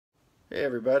Hey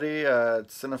everybody,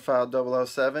 it's Cinephile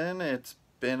 007. It's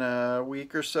been a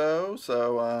week or so,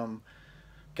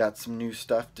 got some new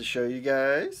stuff to show you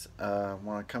guys.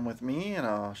 Want to come with me and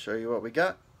I'll show you what we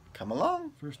got? Come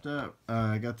along. First up,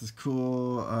 I got this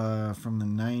cool from the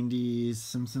 90s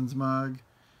Simpsons mug.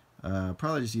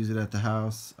 Probably just use it at the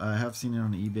house. I have seen it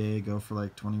on eBay go for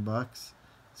like 20 bucks.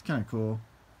 It's kind of cool.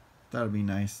 That would be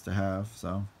nice to have.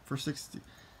 So for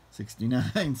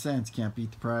 69 cents, can't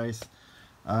beat the price.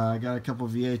 I got a couple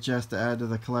VHS to add to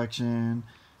the collection.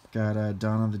 Got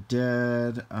Dawn of the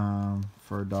Dead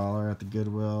for $1 at the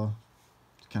Goodwill.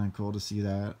 It's kind of cool to see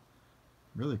that.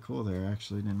 Really cool there,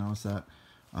 actually. Didn't notice that.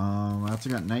 I also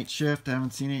got Night Shift. I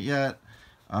haven't seen it yet,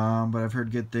 but I've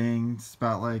heard good things. It's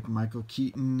about like Michael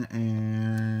Keaton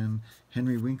and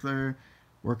Henry Winkler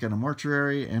work at a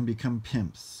mortuary and become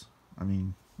pimps. I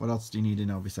mean, what else do you need to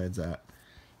know besides that?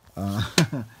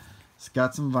 It's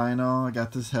got some vinyl. I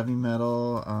got this heavy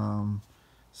metal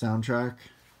soundtrack.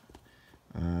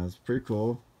 It's pretty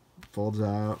cool. Folds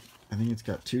out. I think it's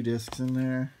got 2 discs in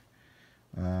there.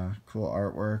 Cool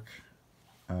artwork.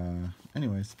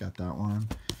 Anyways, got that one.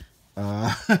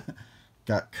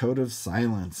 Got Code of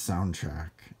Silence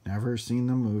soundtrack. Never seen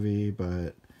the movie,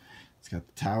 but it's got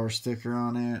the tower sticker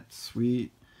on it.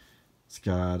 Sweet. It's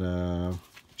got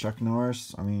Chuck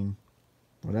Norris. I mean,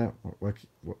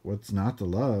 what's not to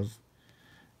love?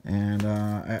 And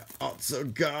I also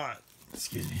got,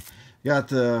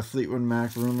 the Fleetwood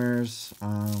Mac Rumors,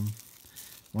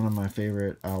 one of my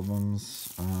favorite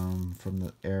albums from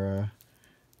the era.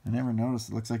 I never noticed,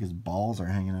 it looks like his balls are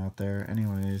hanging out there.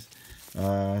 Anyways,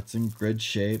 it's in grid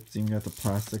shape. It's even got the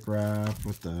plastic wrap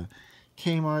with the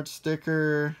Kmart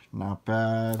sticker. Not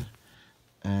bad.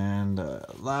 And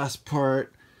last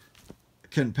part,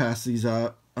 couldn't pass these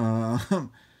up.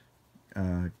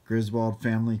 Griswold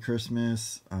Family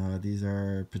Christmas. These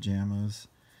are pajamas.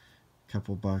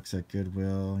 Couple bucks at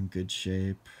Goodwill, in good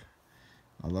shape.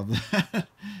 I love that.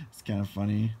 It's kind of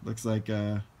funny. Looks like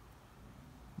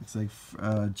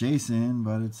Jason,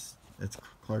 but it's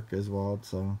Clark Griswold.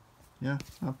 So yeah,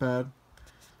 not bad.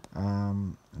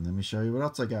 And let me show you what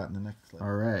else I got in the next clip.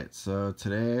 All right, so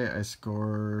today I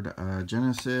scored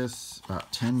Genesis,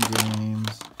 about 10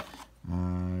 games.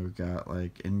 We got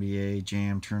like NBA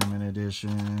Jam Tournament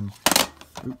Edition.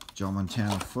 Joe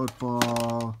Montana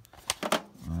football.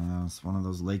 It's one of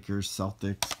those Lakers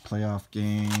Celtics playoff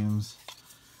games.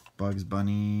 Bugs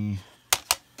Bunny.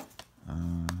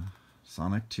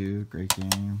 Sonic 2, great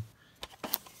game.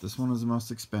 This one was the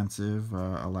most expensive.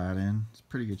 Aladdin. It's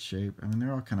pretty good shape. I mean,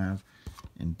 they're all kind of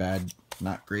in bad,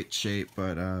 not great shape,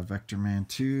 but Vector Man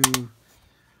 2.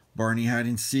 Barney Hide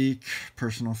and Seek,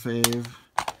 personal fave.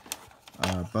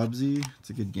 Bubsy, it's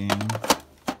a good game.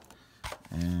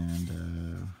 And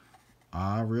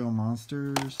Real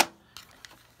Monsters.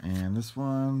 And this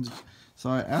one, so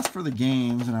I asked for the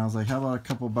games and I was like, how about a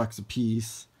couple bucks a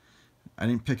piece? I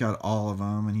didn't pick out all of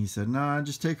them, and he said, no,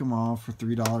 just take them all for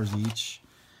 $3 each.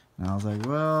 And I was like,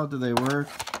 well, do they work?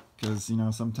 Because, you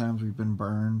know, sometimes we've been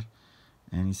burned.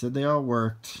 And he said they all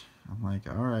worked. I'm like,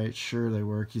 all right, sure they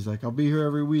work. He's like, I'll be here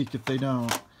every week if they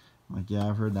don't. I'm like, yeah,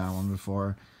 I've heard that one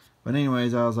before. But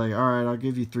anyways, I was like, all right, I'll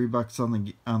give you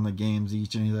 $3 on the games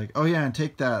each. And he's like, oh yeah, and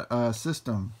take that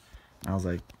system. And I was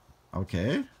like,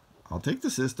 okay, I'll take the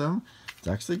system. It's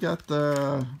actually got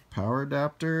the power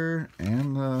adapter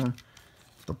and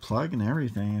the plug and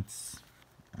everything. It's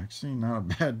actually not a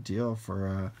bad deal for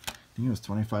I think it was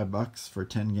 25 bucks for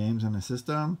 10 games in a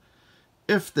system.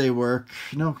 If they work,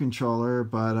 no controller,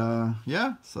 but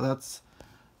yeah, so that's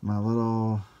my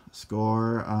little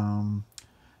score.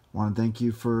 Want to thank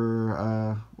you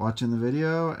for watching the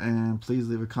video, and please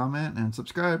leave a comment and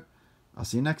subscribe. I'll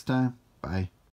see you next time. Bye.